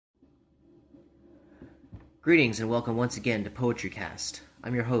Greetings and welcome once again to PoetryCast.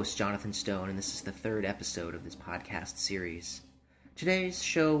 I'm your host, Jonathan Stone, and this is the third episode of this podcast series. Today's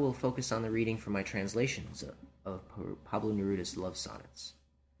show will focus on the reading from my translations of Pablo Neruda's love sonnets.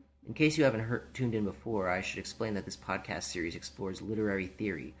 In case you haven't tuned in before, I should explain that this podcast series explores literary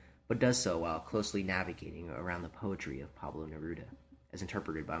theory, but does so while closely navigating around the poetry of Pablo Neruda, as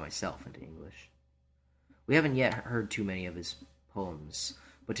interpreted by myself into English. We haven't yet heard too many of his poems,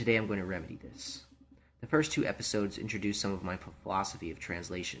 but today I'm going to remedy this. The first two episodes introduce some of my philosophy of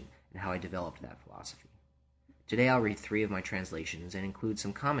translation and how I developed that philosophy. Today I'll read 3 of my translations and include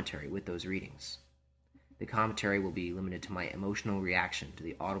some commentary with those readings. The commentary will be limited to my emotional reaction to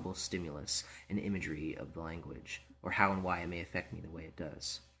the audible stimulus and imagery of the language, or how and why it may affect me the way it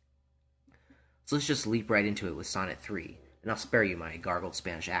does. So let's just leap right into it with Sonnet 3, and I'll spare you my gargled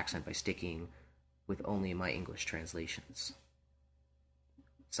Spanish accent by sticking with only my English translations.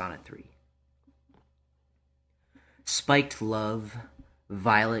 Sonnet 3. Spiked love,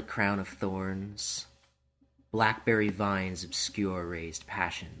 violet crown of thorns, blackberry vines obscure raised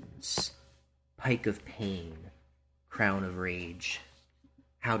passions, pike of pain, crown of rage,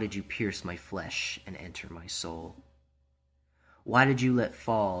 how did you pierce my flesh and enter my soul? Why did you let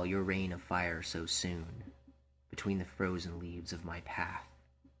fall your rain of fire so soon, between the frozen leaves of my path?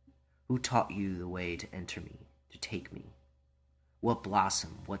 Who taught you the way to enter me, to take me? What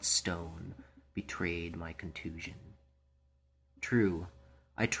blossom, what stone betrayed my contusion? True,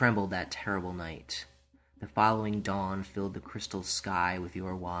 I trembled that terrible night. The following dawn filled the crystal sky with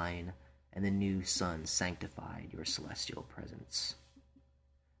your wine, and the new sun sanctified your celestial presence.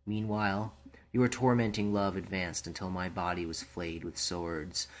 Meanwhile, your tormenting love advanced until my body was flayed with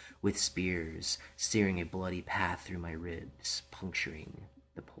swords, with spears, searing a bloody path through my ribs, puncturing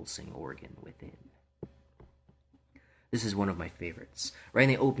the pulsing organ within. This is one of my favorites. Right in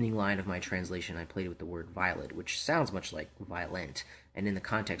the opening line of my translation, I played with the word violet, which sounds much like violent, and in the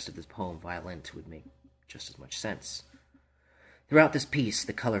context of this poem, violent would make just as much sense. Throughout this piece,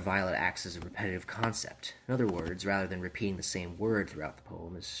 the color violet acts as a repetitive concept. In other words, rather than repeating the same word throughout the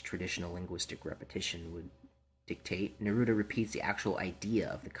poem, as traditional linguistic repetition would dictate, Neruda repeats the actual idea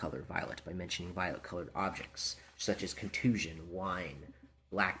of the color violet by mentioning violet-colored objects, such as contusion, wine,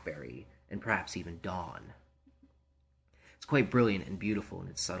 blackberry, and perhaps even dawn. It's quite brilliant and beautiful in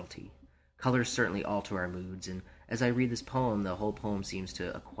its subtlety. Colors certainly alter our moods, and as I read this poem, the whole poem seems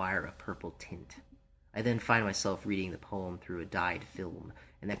to acquire a purple tint. I then find myself reading the poem through a dyed film,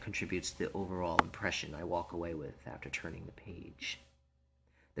 and that contributes to the overall impression I walk away with after turning the page.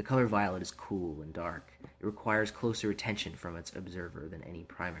 The color violet is cool and dark. It requires closer attention from its observer than any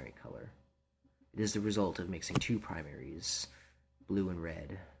primary color. It is the result of mixing 2 primaries, blue and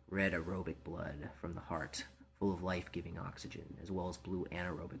red aerobic blood from the heart, full of life-giving oxygen, as well as blue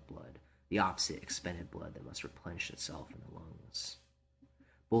anaerobic blood, the opposite expended blood that must replenish itself in the lungs.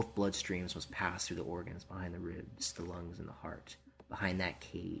 Both blood streams must pass through the organs behind the ribs, the lungs, and the heart, behind that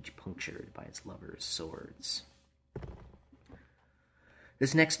cage punctured by its lover's swords.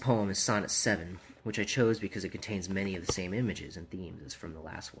 This next poem is Sonnet 7, which I chose because it contains many of the same images and themes as from the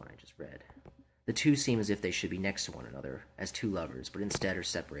last one I just read. The 2 seem as if they should be next to one another, as 2 lovers, but instead are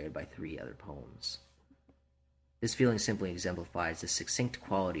separated by 3 other poems. This feeling simply exemplifies the succinct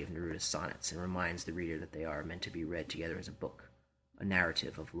quality of Neruda's sonnets and reminds the reader that they are meant to be read together as a book, a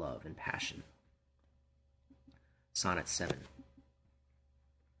narrative of love and passion. Sonnet 7.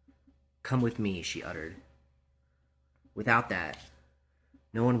 Come with me, she uttered. Without that,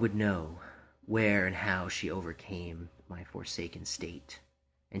 no one would know where and how she overcame my forsaken state,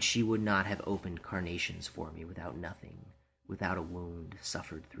 and she would not have opened carnations for me without nothing, without a wound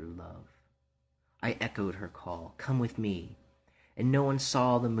suffered through love. I echoed her call, come with me, and no one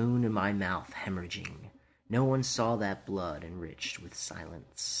saw the moon in my mouth hemorrhaging. No one saw that blood enriched with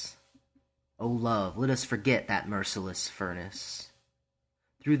silence. O love, let us forget that merciless furnace.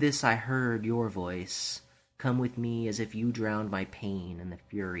 Through this I heard your voice, come with me as if you drowned my pain in the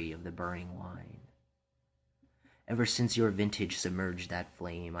fury of the burning wine. Ever since your vintage submerged that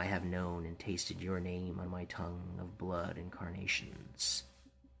flame, I have known and tasted your name on my tongue of blood and carnations,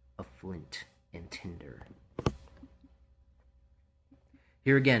 of flint and tinder.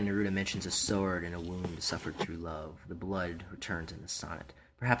 Here again Neruda mentions a sword and a wound suffered through love. The blood returns in the sonnet,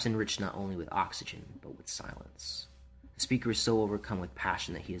 perhaps enriched not only with oxygen, but with silence. The speaker is so overcome with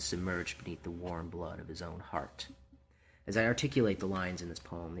passion that he is submerged beneath the warm blood of his own heart. As I articulate the lines in this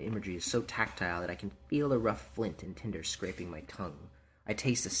poem, the imagery is so tactile that I can feel the rough flint and tinder scraping my tongue. I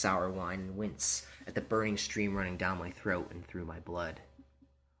taste the sour wine and wince at the burning stream running down my throat and through my blood.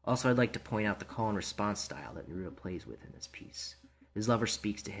 Also, I'd like to point out the call and response style that Neruda plays with in this piece. His lover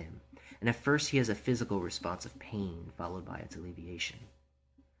speaks to him, and at first he has a physical response of pain followed by its alleviation.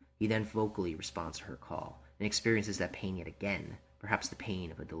 He then vocally responds to her call, and experiences that pain yet again, perhaps the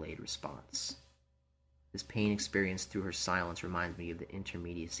pain of a delayed response. This pain experienced through her silence reminds me of the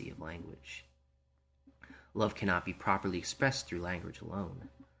intermediacy of language. Love cannot be properly expressed through language alone.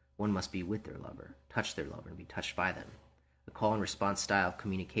 One must be with their lover, touch their lover, and be touched by them. The call and response style of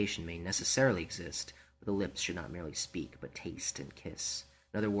communication may necessarily exist, but the lips should not merely speak, but taste and kiss.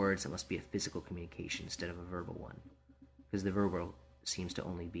 In other words, it must be a physical communication instead of a verbal one, because the verbal seems to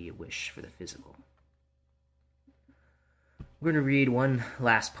only be a wish for the physical. We're going to read one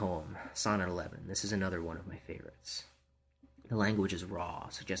last poem, Sonnet 11. This is another one of my favorites. The language is raw,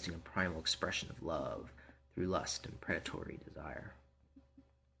 suggesting a primal expression of love through lust and predatory desire.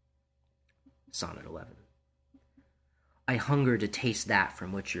 Sonnet 11. I hunger to taste that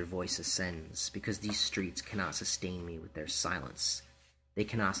from which your voice ascends, because these streets cannot sustain me with their silence. They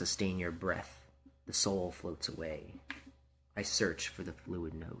cannot sustain your breath. The soul floats away. I search for the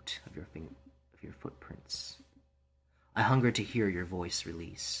fluid note of your footprints. I hunger to hear your voice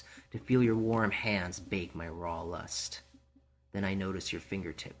release, to feel your warm hands bake my raw lust. Then I notice your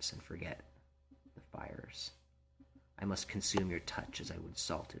fingertips and forget the fires. I must consume your touch as I would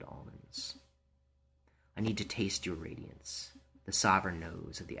salted almonds. I need to taste your radiance, the sovereign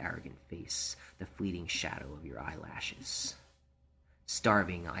nose of the arrogant face, the fleeting shadow of your eyelashes.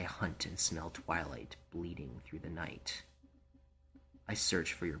 Starving, I hunt and smell twilight bleeding through the night. I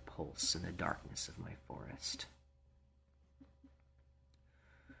search for your pulse in the darkness of my forest.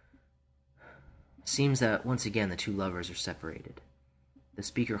 Seems that once again the two lovers are separated. The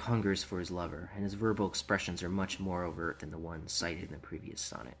speaker hungers for his lover, and his verbal expressions are much more overt than the ones cited in the previous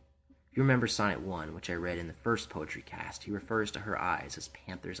sonnet. If you remember Sonnet 1, which I read in the first poetry cast, he refers to her eyes as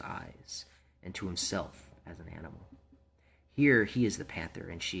panther's eyes, and to himself as an animal. Here he is the panther,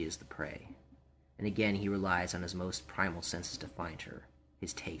 and she is the prey. And again he relies on his most primal senses to find her,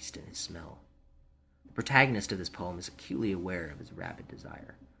 his taste and his smell. The protagonist of this poem is acutely aware of his rabid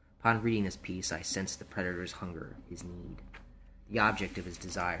desire. Upon reading this piece, I sense the predator's hunger, his need. The object of his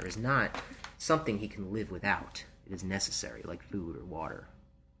desire is not something he can live without. It is necessary, like food or water,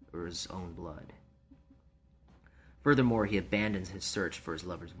 or his own blood. Furthermore, he abandons his search for his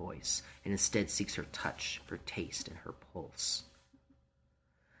lover's voice, and instead seeks her touch, her taste, and her pulse.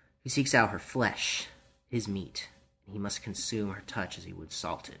 He seeks out her flesh, his meat, and he must consume her touch as he would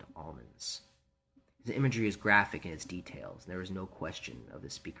salted almonds. His imagery is graphic in its details, and there is no question of the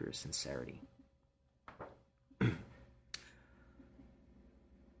speaker's sincerity.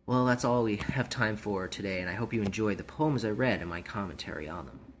 Well, that's all we have time for today, and I hope you enjoyed the poems I read and my commentary on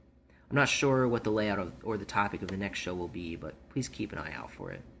them. I'm not sure what the layout or the topic of the next show will be, but please keep an eye out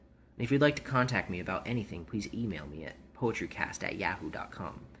for it. And if you'd like to contact me about anything, please email me at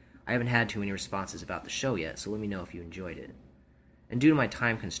poetrycast@yahoo.com. I haven't had too many responses about the show yet, so let me know if you enjoyed it. And due to my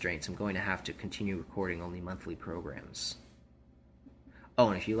time constraints, I'm going to have to continue recording only monthly programs. Oh,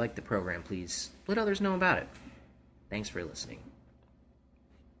 and if you like the program, please let others know about it. Thanks for listening.